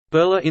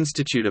Birla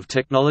Institute of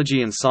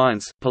Technology and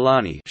Science,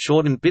 Pilani,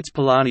 shortened BITS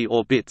Pilani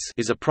or BITS,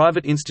 is a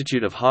private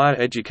institute of higher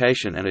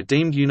education and a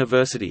deemed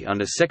university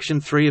under Section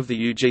 3 of the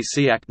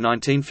UGC Act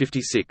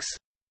 1956.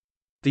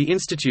 The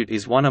institute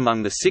is one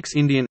among the 6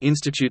 Indian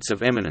institutes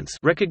of eminence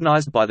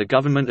recognized by the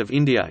Government of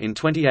India in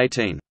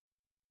 2018.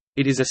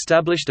 It is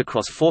established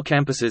across 4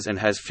 campuses and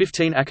has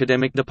 15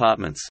 academic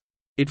departments.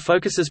 It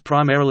focuses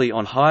primarily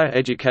on higher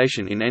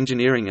education in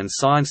engineering and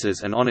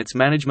sciences and on its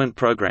management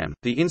program.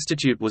 The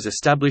institute was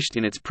established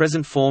in its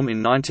present form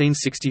in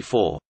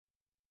 1964.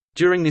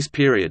 During this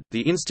period,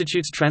 the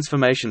institute's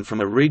transformation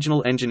from a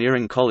regional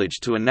engineering college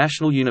to a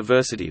national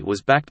university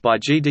was backed by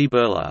G.D.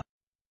 Birla.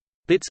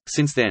 BITS,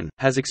 since then,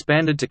 has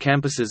expanded to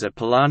campuses at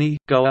Pilani,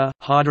 Goa,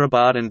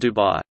 Hyderabad and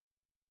Dubai.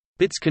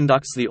 BITS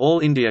conducts the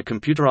All India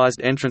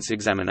Computerized Entrance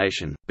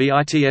Examination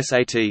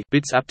 (BITSAT)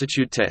 BITS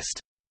Aptitude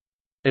Test.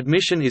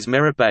 Admission is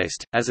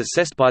merit-based, as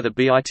assessed by the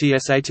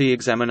BITSAT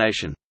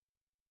examination.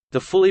 The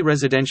fully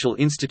residential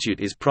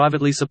institute is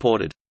privately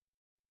supported.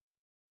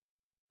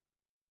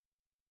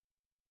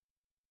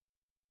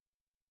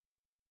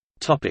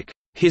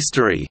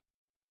 History.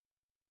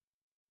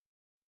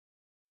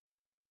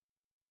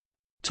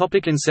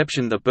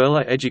 Inception. The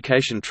Birla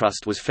Education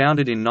Trust was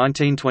founded in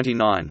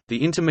 1929.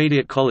 The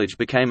intermediate college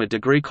became a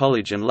degree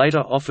college and later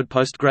offered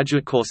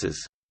postgraduate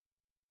courses.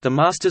 The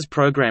master's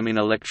program in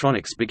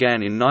electronics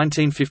began in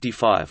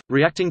 1955.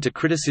 Reacting to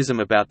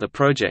criticism about the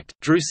project,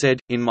 Drew said,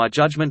 "In my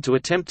judgment, to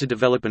attempt to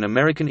develop an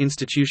American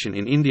institution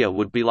in India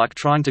would be like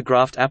trying to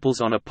graft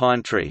apples on a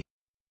pine tree.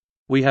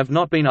 We have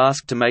not been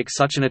asked to make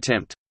such an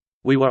attempt.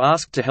 We were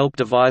asked to help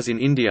devise in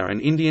India an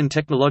Indian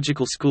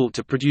technological school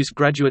to produce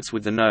graduates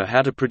with the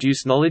know-how to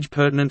produce knowledge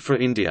pertinent for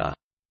India.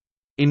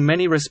 In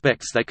many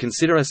respects they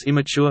consider us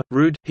immature,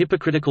 rude,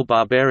 hypocritical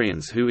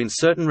barbarians who in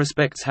certain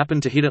respects happen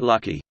to hit it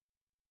lucky.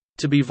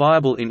 To be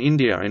viable in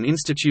India, an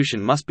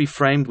institution must be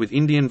framed with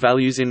Indian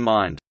values in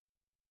mind."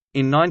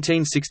 In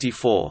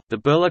 1964, the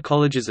Birla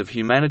Colleges of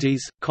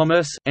Humanities,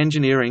 Commerce,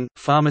 Engineering,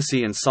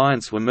 Pharmacy and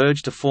Science were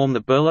merged to form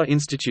the Birla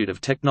Institute of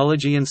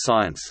Technology and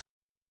Science.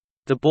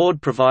 The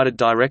board provided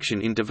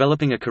direction in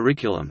developing a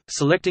curriculum,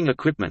 selecting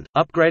equipment,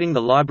 upgrading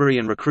the library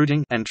and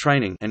recruiting and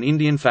training an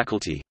Indian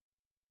faculty.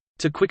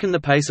 To quicken the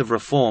pace of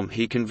reform,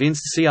 he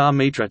convinced C.R.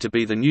 Mitra to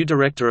be the new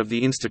director of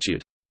the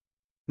institute.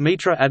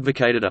 Mitra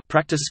advocated a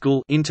practice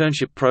school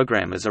internship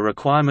program as a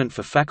requirement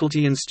for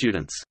faculty and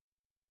students.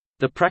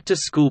 The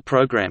practice school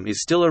program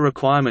is still a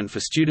requirement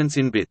for students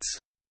in BITS.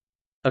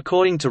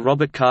 According to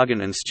Robert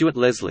Kargan and Stuart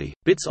Leslie,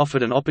 BITS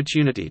offered an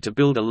opportunity to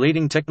build a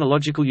leading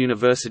technological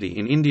university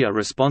in India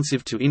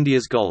responsive to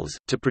India's goals,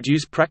 to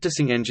produce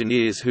practicing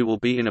engineers who will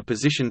be in a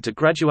position to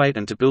graduate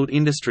and to build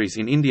industries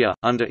in India,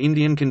 under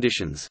Indian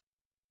conditions.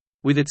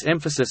 With its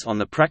emphasis on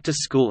the practice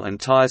school and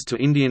ties to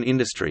Indian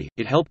industry,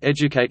 it helped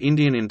educate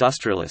Indian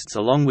industrialists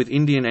along with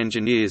Indian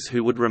engineers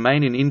who would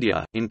remain in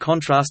India, in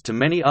contrast to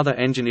many other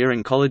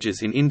engineering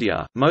colleges in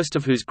India, most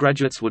of whose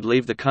graduates would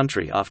leave the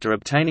country after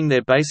obtaining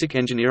their basic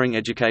engineering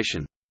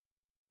education.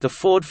 The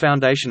Ford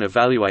Foundation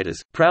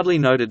evaluators proudly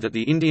noted that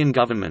the Indian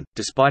government,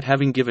 despite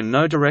having given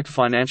no direct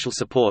financial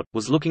support,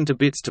 was looking to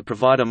BITS to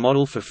provide a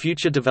model for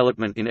future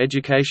development in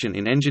education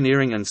in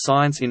engineering and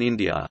science in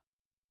India.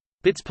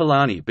 BITS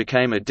Pilani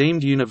became a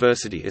deemed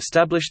university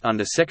established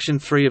under Section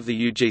 3 of the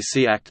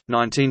UGC Act,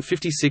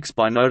 1956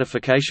 by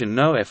Notification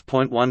No.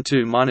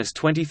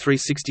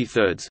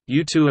 F.12-2363,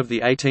 U2 of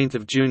 18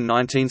 June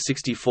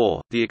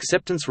 1964. The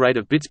acceptance rate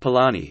of BITS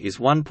Pilani is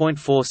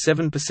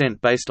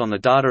 1.47% based on the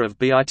data of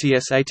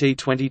BITSAT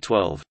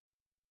 2012.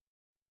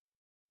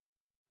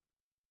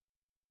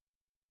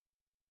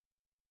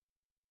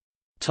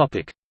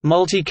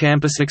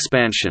 Multi-campus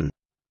expansion.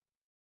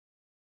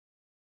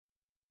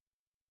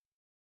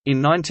 In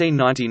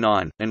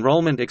 1999,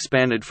 enrollment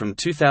expanded from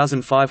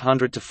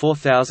 2,500 to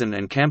 4,000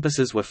 and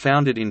campuses were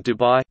founded in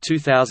Dubai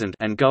 2000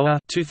 and Goa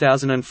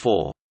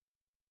 2004.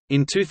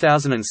 In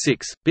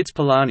 2006, BITS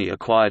Pilani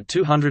acquired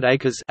 200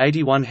 acres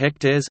 81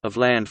 hectares of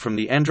land from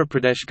the Andhra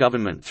Pradesh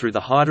government through the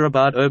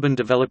Hyderabad Urban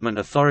Development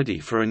Authority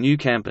for a new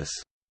campus.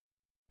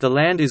 The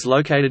land is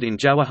located in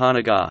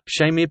Jawaharnagar,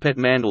 Shamirpet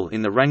Mandal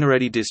in the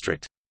Rangareddy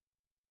district.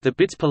 The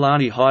BITS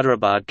Pilani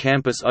Hyderabad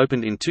campus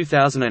opened in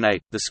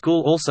 2008. The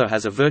school also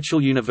has a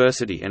virtual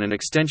university and an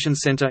extension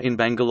centre in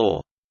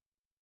Bangalore.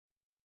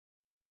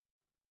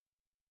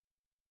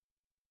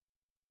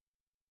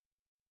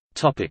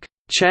 Topic: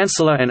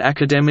 Chancellor and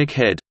academic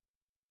head.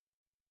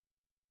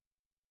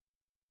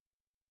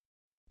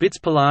 BITS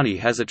Pilani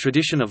has a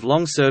tradition of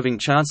long-serving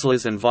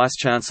chancellors and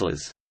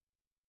vice-chancellors.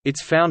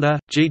 Its founder,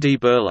 G.D.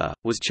 Birla,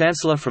 was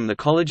chancellor from the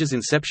college's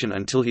inception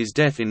until his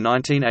death in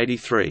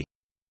 1983.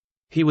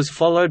 He was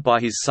followed by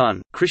his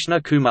son,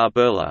 Krishna Kumar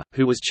Birla,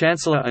 who was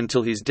Chancellor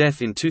until his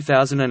death in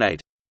 2008.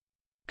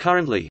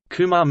 Currently,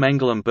 Kumar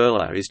Mangalam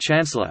Birla is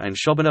Chancellor and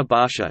Shobhana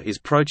Basha is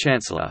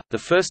Pro-Chancellor. The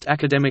first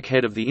academic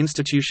head of the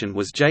institution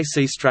was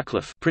J.C.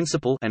 Stracliffe,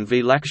 Principal, and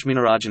V.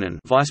 Lakshminarajanan,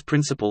 Vice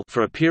Principal,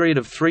 for a period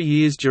of 3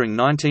 years during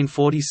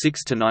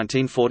 1946 to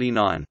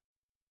 1949.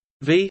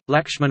 V.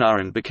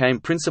 Lakshmanaran became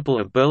principal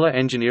of Birla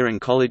Engineering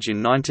College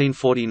in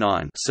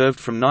 1949, served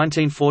from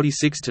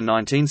 1946 to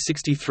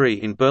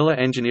 1963 in Birla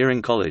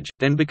Engineering College,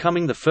 then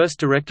becoming the first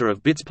director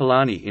of BITS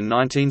Pilani in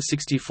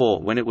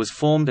 1964 when it was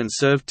formed and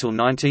served till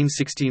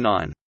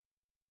 1969.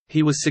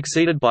 He was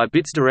succeeded by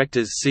BITS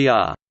directors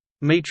C.R.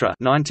 Mitra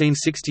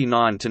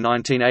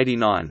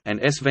 (1969–1989)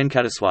 and S.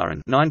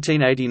 Venkateswaran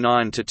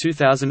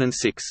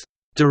 (1989–2006).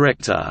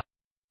 Director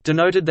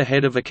denoted the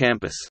head of a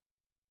campus.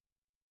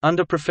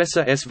 Under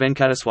Professor S.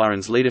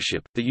 Venkateswaran's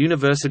leadership, the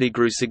university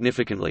grew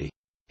significantly.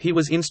 He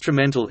was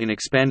instrumental in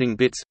expanding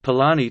BITS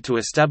Pilani to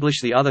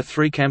establish the other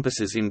three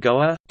campuses in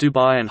Goa,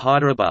 Dubai, and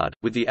Hyderabad.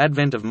 With the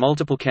advent of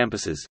multiple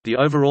campuses, the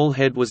overall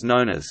head was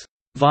known as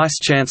Vice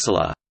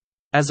Chancellor.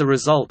 As a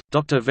result,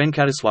 Dr.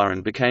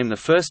 Venkateswaran became the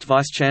first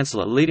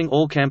Vice-Chancellor leading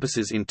all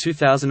campuses in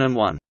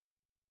 2001.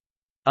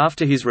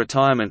 After his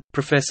retirement,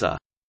 Professor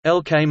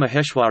L. K.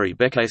 Maheshwari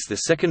became the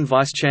second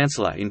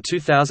Vice-Chancellor in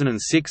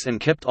 2006 and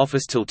kept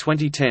office till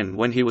 2010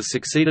 when he was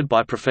succeeded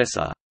by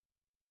Professor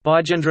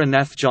Bijendra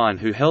Nath Jain,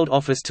 who held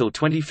office till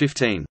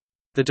 2015.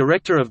 The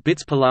director of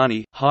BITS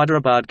Pilani,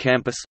 Hyderabad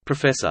campus,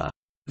 Professor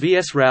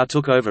V.S. Rao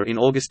took over in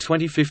August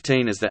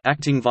 2015 as the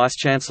acting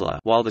Vice-Chancellor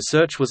while the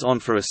search was on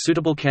for a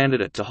suitable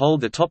candidate to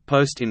hold the top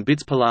post in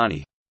BITS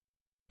Pilani.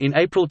 In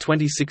April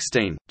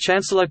 2016,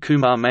 Chancellor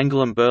Kumar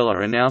Mangalam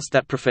Birla announced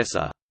that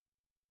Professor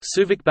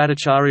Suvik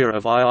Bhattacharya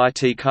of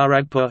IIT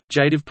Kharagpur,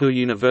 Jadavpur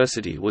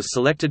University was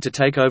selected to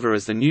take over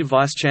as the new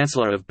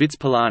Vice-Chancellor of BITS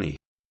Pilani.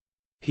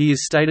 He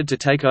is stated to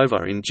take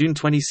over in June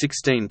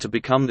 2016 to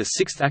become the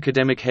sixth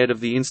academic head of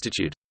the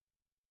institute.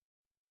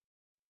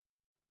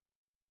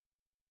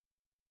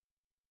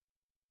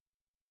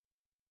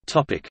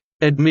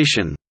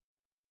 Admission.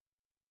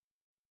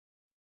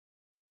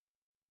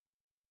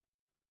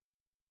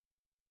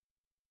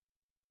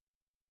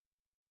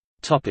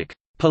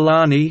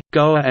 Pilani,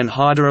 Goa and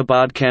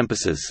Hyderabad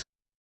campuses.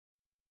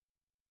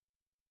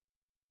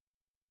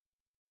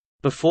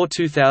 Before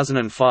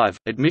 2005,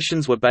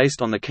 admissions were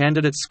based on the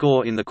candidate's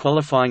score in the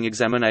qualifying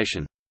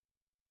examination.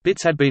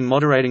 BITS had been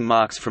moderating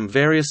marks from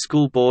various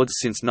school boards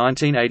since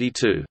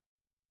 1982.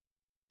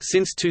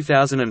 Since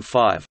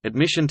 2005,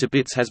 admission to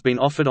BITS has been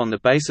offered on the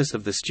basis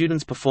of the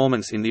student's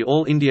performance in the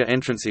All India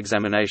Entrance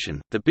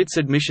Examination, the BITS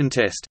Admission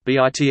Test,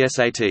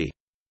 BITSAT.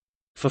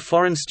 For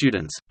foreign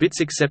students,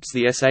 BITS accepts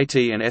the SAT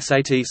and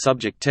SAT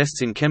subject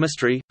tests in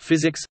chemistry,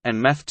 physics,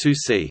 and Math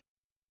 2C.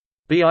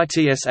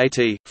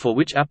 BITSAT, for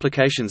which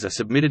applications are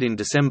submitted in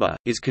December,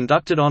 is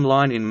conducted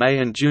online in May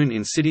and June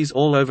in cities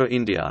all over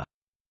India.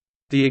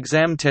 The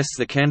exam tests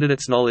the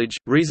candidate's knowledge,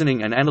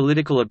 reasoning and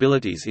analytical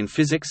abilities in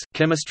physics,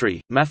 chemistry,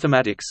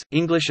 mathematics,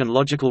 English and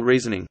logical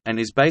reasoning, and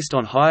is based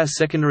on higher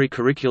secondary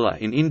curricula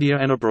in India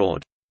and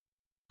abroad.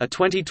 A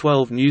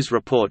 2012 news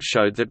report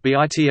showed that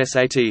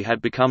BITSAT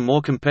had become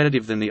more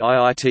competitive than the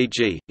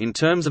IITG, in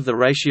terms of the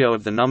ratio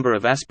of the number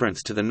of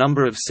aspirants to the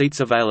number of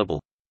seats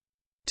available.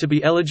 To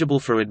be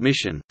eligible for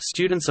admission,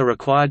 students are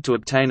required to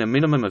obtain a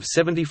minimum of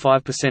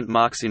 75%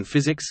 marks in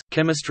physics,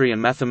 chemistry and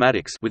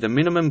mathematics with a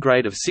minimum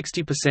grade of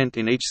 60%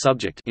 in each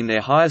subject in their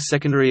higher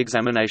secondary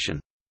examination.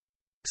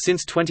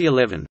 Since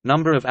 2011,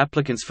 number of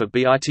applicants for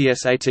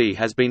BITSAT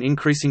has been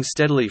increasing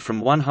steadily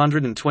from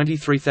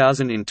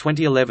 123,000 in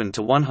 2011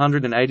 to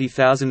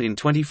 180,000 in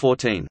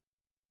 2014.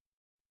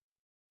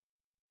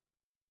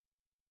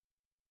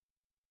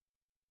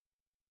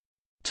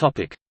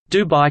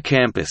 Dubai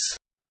campus.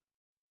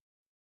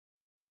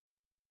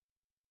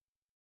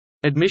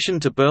 Admission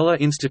to Birla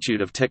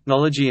Institute of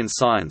Technology and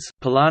Science,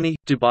 Pilani,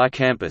 Dubai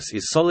campus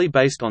is solely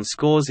based on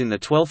scores in the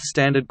 12th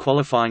standard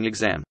qualifying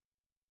exam.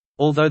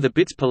 Although the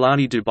BITS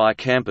Pilani Dubai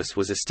campus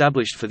was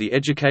established for the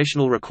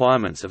educational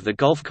requirements of the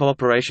Gulf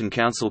Cooperation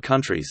Council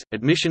countries,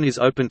 admission is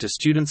open to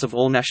students of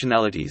all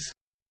nationalities.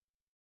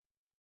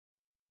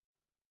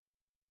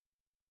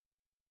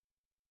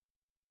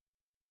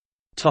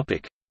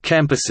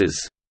 Campuses.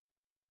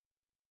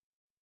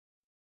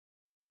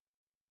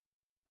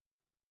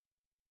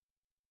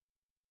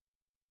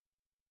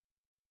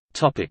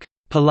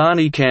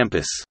 Pilani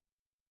campus.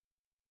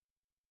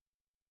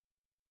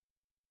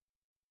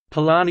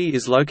 Pilani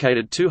is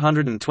located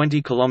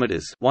 220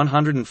 kilometers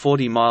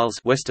 (140 miles)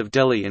 west of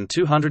Delhi and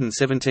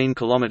 217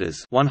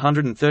 kilometers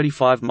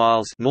 (135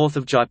 miles) north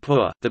of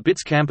Jaipur. The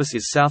BITS campus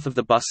is south of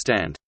the bus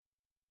stand.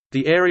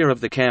 The area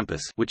of the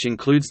campus, which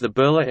includes the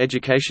Birla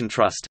Education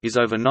Trust, is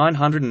over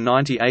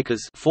 990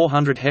 acres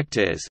 (400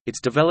 hectares). Its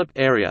developed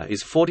area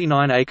is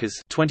 49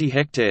 acres (20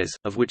 hectares),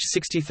 of which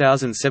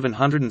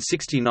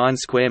 60,769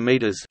 square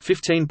meters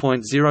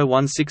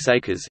 (15.016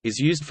 acres) is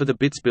used for the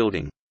BITS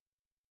building.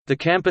 The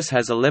campus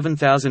has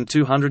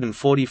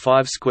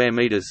 11,245 square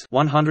meters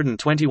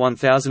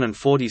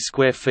 (121,040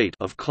 square feet)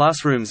 of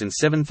classrooms and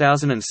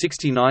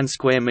 7,069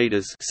 square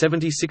meters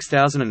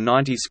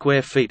 (76,090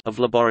 square feet) of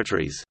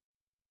laboratories.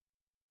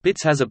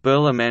 BITS has a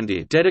Birla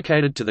Mandir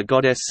dedicated to the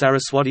goddess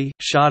Saraswati,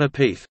 Sharda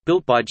Peeth,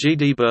 built by G.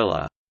 D.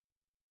 Birla.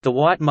 The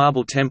white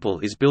marble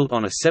temple is built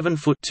on a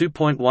 7-foot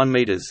 (2.1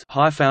 meters)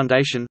 high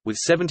foundation, with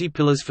 70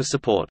 pillars for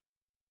support.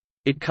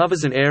 It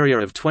covers an area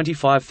of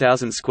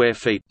 25,000 square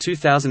feet,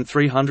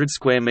 2,300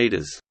 square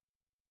meters.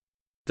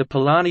 The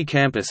Pilani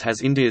campus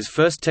has India's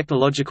first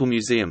technological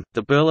museum,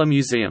 the Birla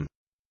Museum.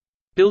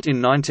 Built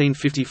in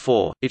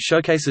 1954, it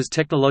showcases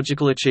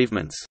technological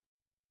achievements.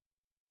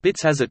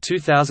 BITS has a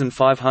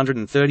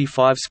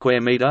 2,535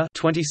 square meter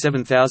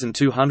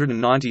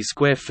 (27,290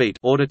 square feet)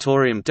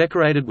 auditorium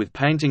decorated with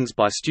paintings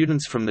by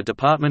students from the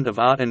Department of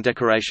Art and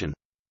Decoration.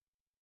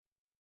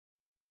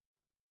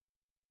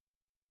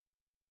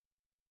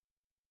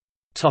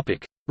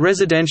 Topic: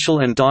 Residential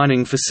and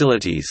dining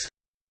facilities.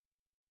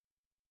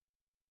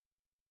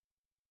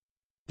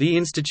 The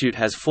institute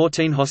has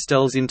 14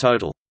 hostels in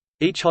total.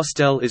 Each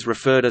hostel is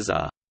referred as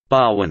a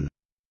Bhawan,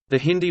 the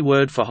Hindi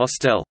word for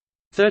hostel.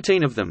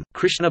 13 of them,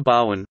 Krishna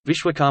Bhawan,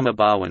 Vishwakarma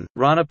Bhawan,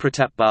 Rana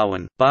Pratap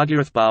Bhawan,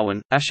 Bhagirath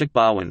Bhawan, Ashok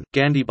Bhawan,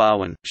 Gandhi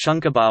Bhawan,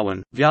 Shankar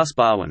Bhawan, Vyas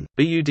Bhawan,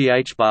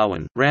 Budh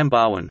Bhawan, Ram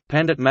Bhawan,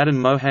 Pandit Madan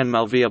Mohan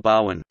Malviya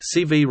Bhawan,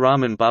 C.V.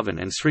 Raman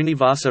Bhavan and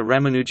Srinivasa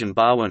Ramanujan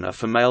Bhawan are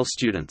for male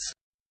students.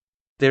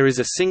 There is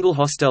a single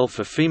hostel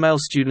for female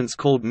students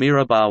called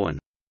Meera Bhawan.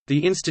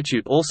 The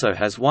institute also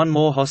has one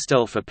more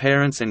hostel for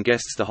parents and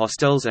guests. The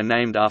hostels are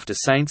named after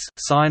saints,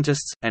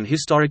 scientists, and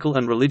historical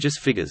and religious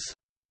figures.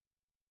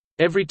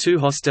 Every two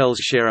hostels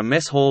share a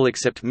mess hall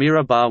except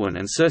Meera Bhawan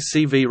and Sir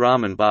C.V.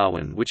 Raman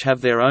Bhawan, which have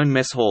their own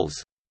mess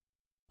halls.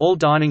 All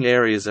dining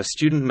areas are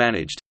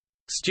student-managed.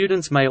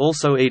 Students may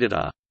also eat at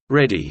a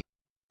ready,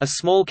 a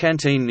small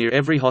canteen near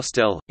every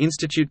hostel,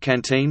 Institute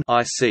Canteen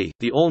 (IC),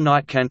 the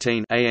All-Night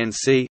Canteen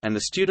 (ANC), and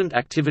the Student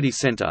Activity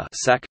Centre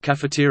 (SAC)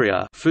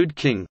 cafeteria, Food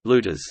King,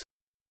 Looters.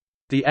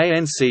 The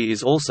ANC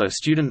is also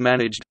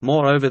student-managed.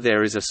 Moreover,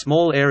 there is a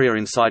small area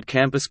inside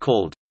campus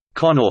called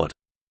Connaught,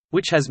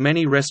 which has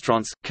many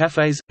restaurants,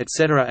 cafes,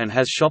 etc. and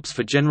has shops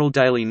for general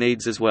daily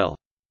needs as well.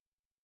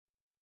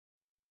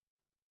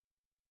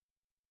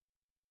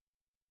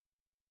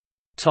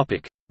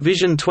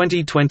 Vision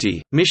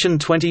 2020, Mission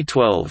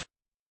 2012.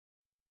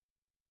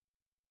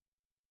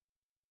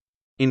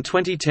 In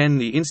 2010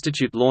 the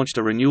institute launched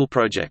a renewal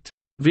project,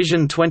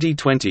 Vision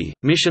 2020,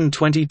 Mission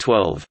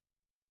 2012,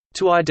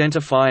 to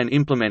identify and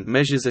implement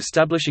measures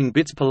establishing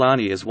BITS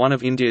Pilani as one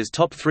of India's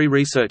top 3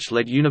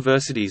 research-led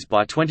universities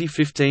by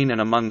 2015 and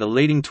among the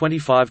leading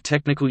 25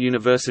 technical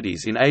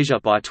universities in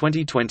Asia by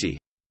 2020.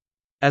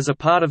 As a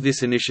part of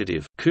this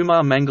initiative,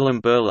 Kumar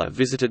Mangalam Birla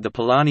visited the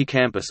Pilani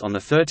campus on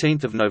 13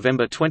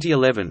 November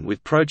 2011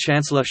 with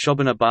Pro-Chancellor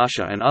Shobhana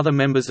Bhatia and other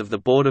members of the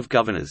Board of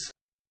Governors.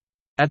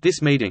 At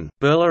this meeting,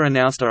 Birla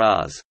announced a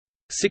Rs.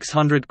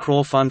 600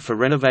 crore fund for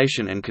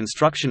renovation and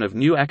construction of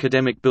new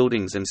academic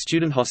buildings and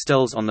student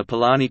hostels on the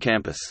Pilani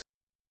campus.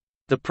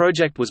 The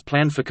project was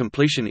planned for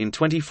completion in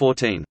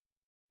 2014.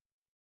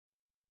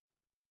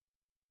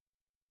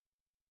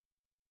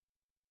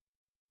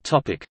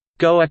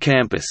 Goa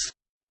campus.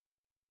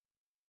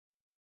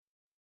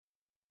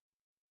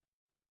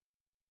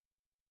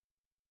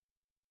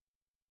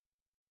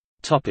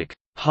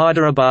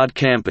 Hyderabad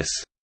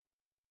campus.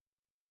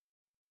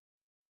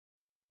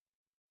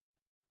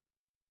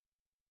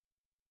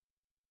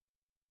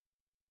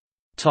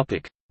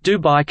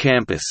 Dubai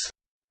campus.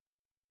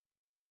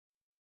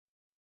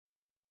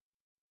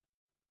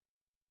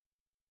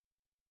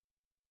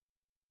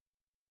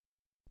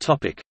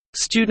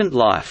 Student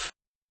life.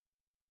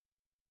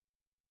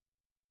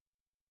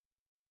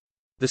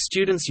 The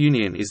Students'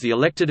 Union is the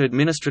elected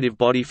administrative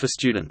body for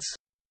students.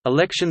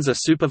 Elections are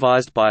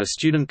supervised by a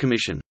student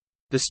commission.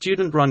 The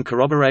student-run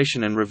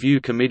Corroboration and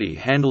Review Committee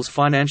handles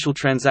financial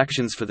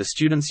transactions for the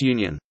Students'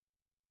 Union.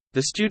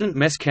 The Student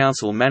Mess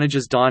Council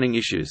manages dining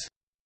issues.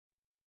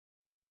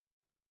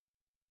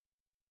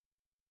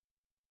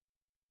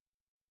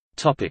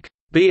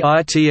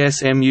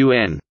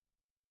 BITSMUN.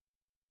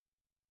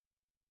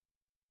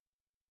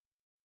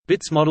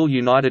 BITS Model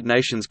United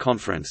Nations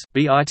Conference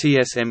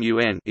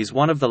 (BITSMUN) is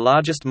one of the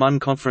largest MUN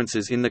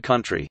conferences in the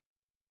country.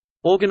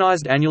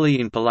 Organized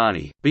annually in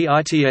Pilani,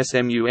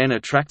 BITSMUN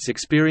attracts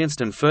experienced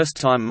and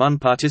first-time MUN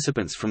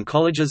participants from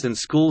colleges and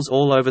schools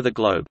all over the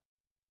globe.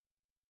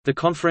 The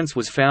conference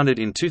was founded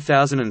in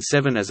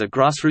 2007 as a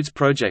grassroots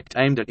project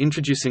aimed at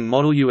introducing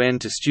Model UN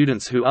to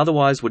students who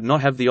otherwise would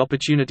not have the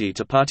opportunity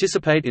to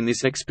participate in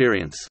this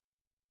experience.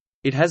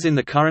 It has in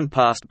the current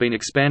past been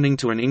expanding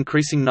to an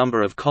increasing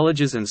number of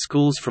colleges and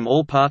schools from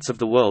all parts of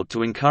the world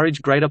to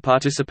encourage greater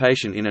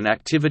participation in an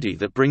activity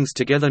that brings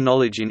together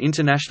knowledge in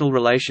international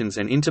relations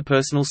and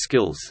interpersonal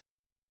skills.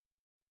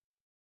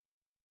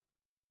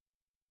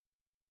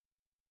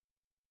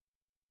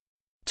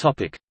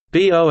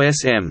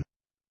 BOSM.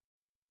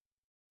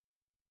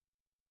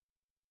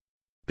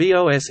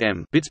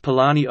 BOSM BITS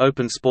Pilani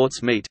Open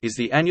Sports Meet is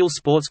the annual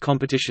sports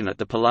competition at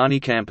the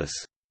Pilani campus.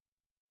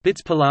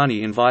 BITS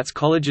Pilani invites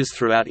colleges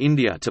throughout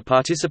India to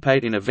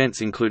participate in events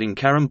including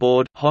carom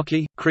board,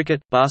 hockey, cricket,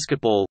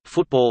 basketball,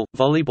 football,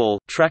 volleyball,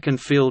 track and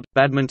field,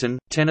 badminton,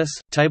 tennis,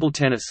 table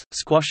tennis,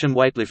 squash and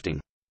weightlifting.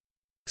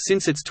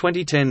 Since its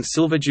 2010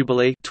 Silver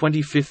Jubilee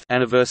 25th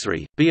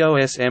anniversary,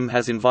 BOSM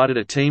has invited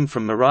a team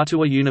from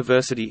Marathwada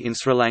University in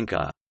Sri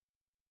Lanka.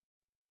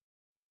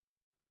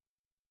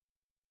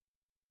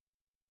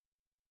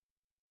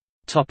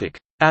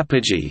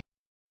 APOGEE.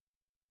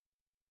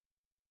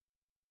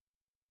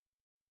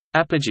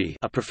 APOGEE,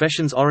 a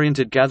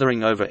professions-oriented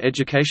gathering over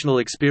educational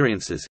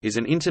experiences, is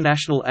an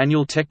international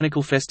annual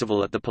technical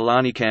festival at the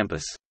Pilani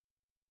campus.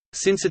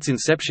 Since its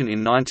inception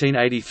in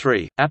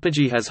 1983,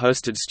 APOGEE has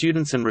hosted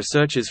students and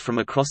researchers from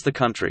across the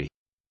country.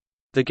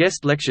 The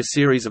guest lecture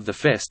series of the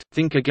Fest,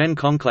 Think Again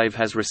Conclave,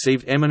 has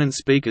received eminent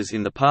speakers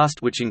in the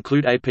past which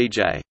include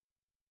APJ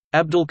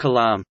Abdul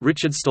Kalam,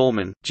 Richard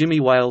Stallman, Jimmy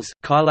Wales,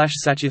 Kailash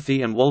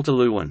Satyarthi and Walter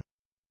Lewin.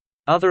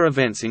 Other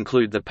events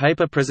include the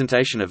Paper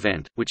Presentation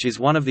Event, which is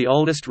one of the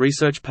oldest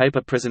research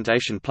paper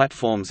presentation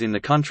platforms in the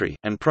country,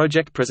 and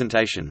Project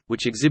Presentation,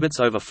 which exhibits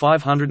over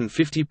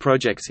 550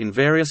 projects in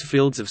various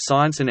fields of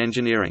science and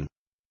engineering.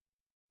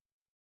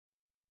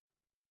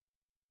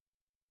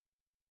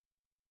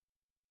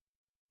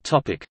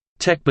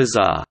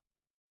 TechBazaar.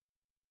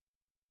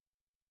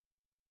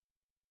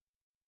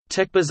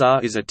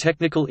 TechBazaar is a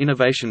technical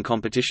innovation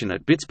competition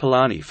at BITS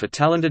Pilani for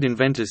talented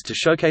inventors to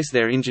showcase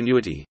their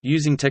ingenuity,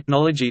 using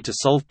technology to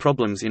solve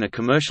problems in a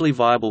commercially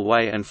viable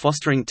way and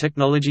fostering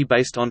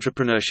technology-based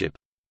entrepreneurship.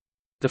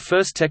 The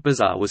first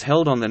TechBazaar was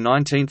held on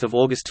 19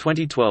 August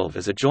 2012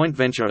 as a joint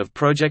venture of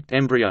Project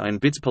Embryo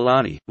and BITS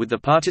Pilani, with the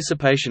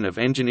participation of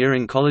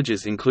engineering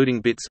colleges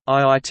including BITS,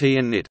 IIT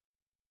and NIT.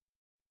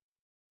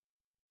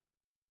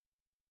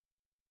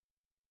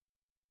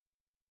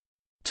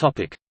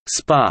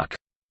 Spark.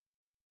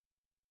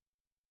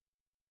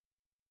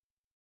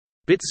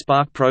 BITS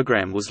Spark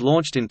program was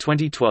launched in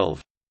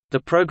 2012. The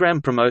program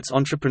promotes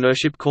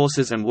entrepreneurship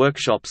courses and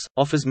workshops,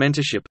 offers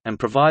mentorship, and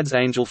provides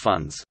angel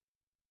funds.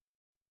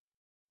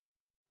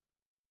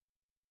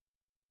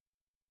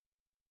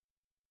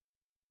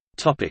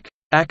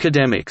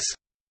 Academics.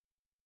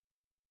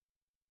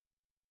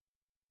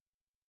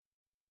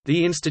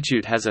 The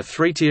institute has a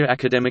three-tier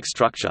academic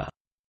structure.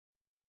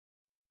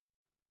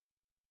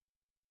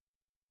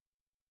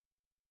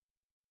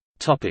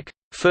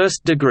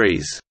 First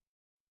degrees.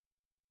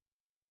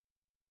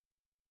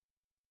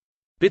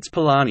 BITS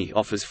Pilani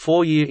offers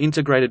 4-year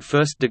integrated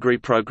first degree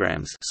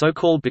programs, so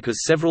called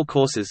because several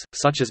courses,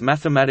 such as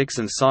mathematics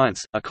and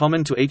science, are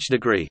common to each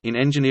degree in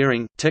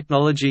engineering,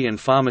 technology and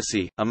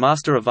pharmacy, a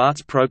Master of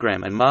Arts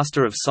program and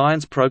Master of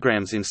Science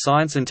programs in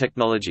science and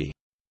technology.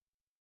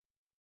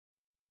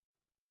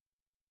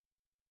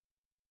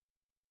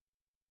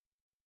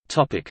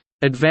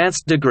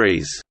 Advanced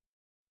degrees.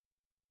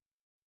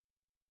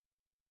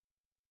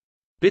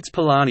 BITS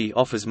Pilani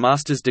offers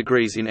master's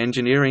degrees in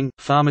engineering,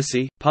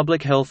 pharmacy,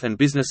 public health and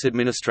business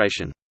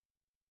administration.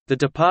 The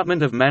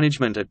Department of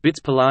Management at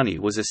BITS Pilani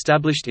was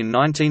established in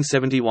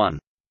 1971.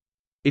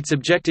 Its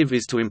objective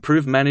is to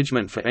improve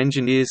management for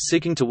engineers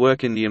seeking to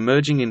work in the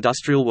emerging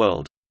industrial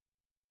world.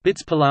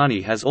 BITS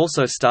Pilani has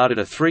also started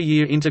a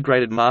 3-year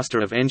integrated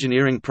Master of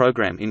Engineering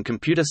program in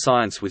computer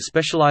science with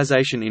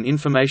specialization in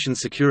information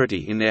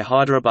security in their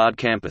Hyderabad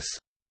campus.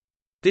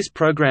 This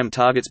program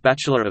targets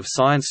Bachelor of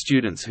Science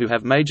students who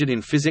have majored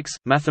in physics,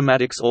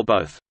 mathematics or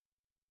both.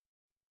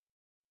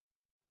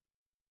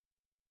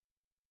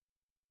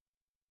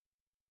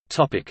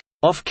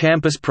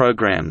 Off-campus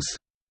programs.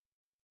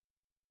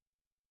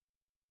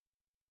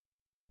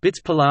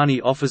 BITS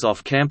Pilani offers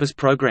off-campus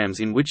programs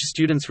in which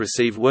students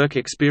receive work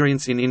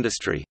experience in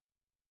industry.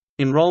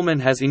 Enrollment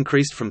has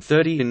increased from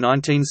 30 in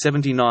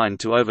 1979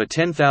 to over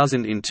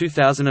 10,000 in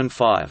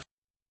 2005.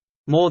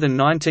 More than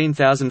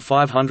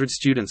 19,500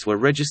 students were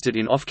registered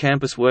in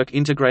off-campus work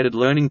integrated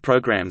learning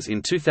programs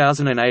in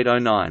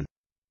 2008-09.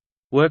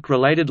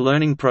 Work-related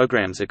learning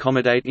programs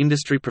accommodate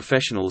industry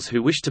professionals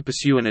who wish to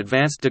pursue an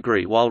advanced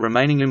degree while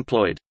remaining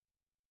employed.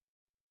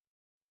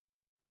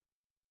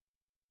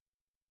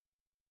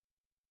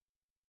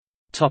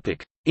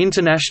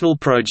 International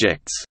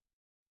projects.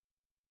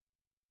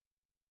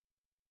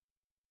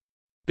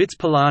 BITS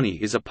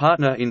Pilani is a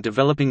partner in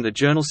developing the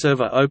journal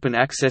server Open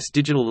Access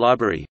Digital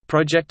Library,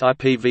 Project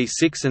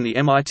IPv6 and the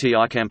MIT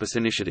iCampus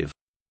initiative.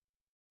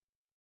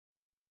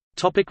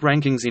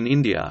 Rankings in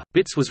India.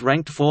 BITS was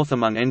ranked 4th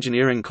among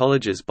engineering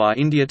colleges by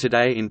India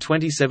Today in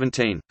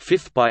 2017,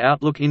 5th by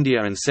Outlook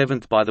India and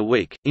 7th by The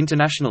Week.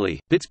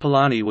 Internationally, BITS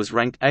Pilani was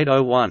ranked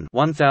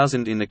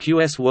 801-1000 in the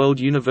QS World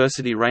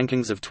University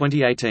Rankings of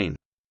 2018.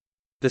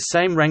 The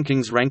same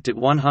rankings ranked it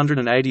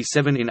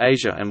 187 in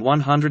Asia and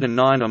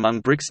 109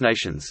 among BRICS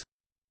nations.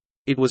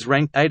 It was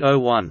ranked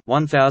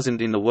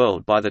 801-1000 in the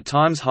world by the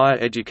Times Higher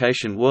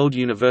Education World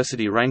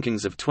University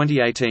Rankings of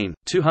 2018,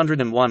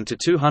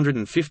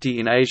 201-250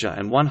 in Asia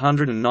and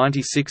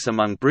 196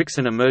 among BRICS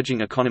and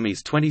Emerging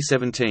Economies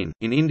 2017.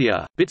 In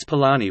India, BITS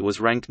Pilani was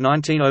ranked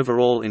 19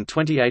 overall in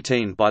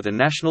 2018 by the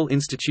National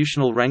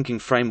Institutional Ranking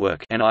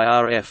Framework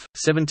 (NIRF),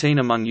 17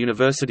 among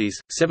universities,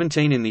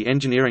 17 in the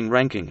engineering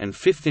ranking and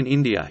 5th in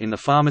India in the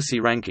pharmacy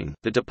ranking.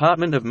 The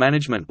Department of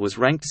Management was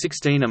ranked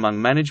 16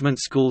 among management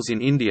schools in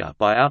India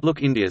by Outlook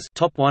India's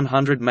Top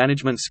 100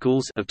 Management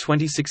Schools of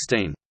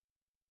 2016.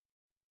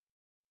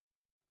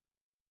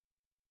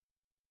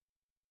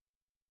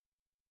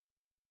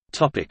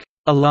 Topic: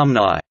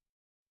 Alumni.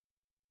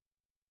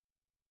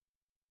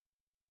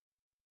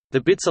 The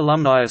BITS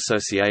Alumni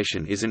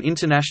Association is an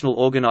international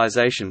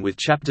organization with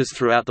chapters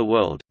throughout the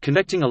world,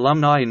 connecting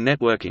alumni in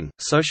networking,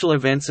 social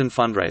events and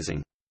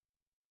fundraising.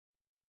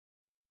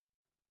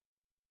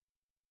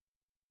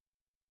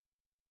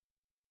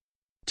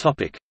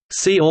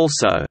 See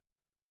also: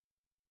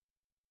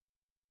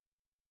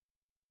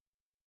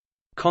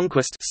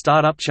 Conquest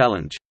Startup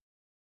Challenge.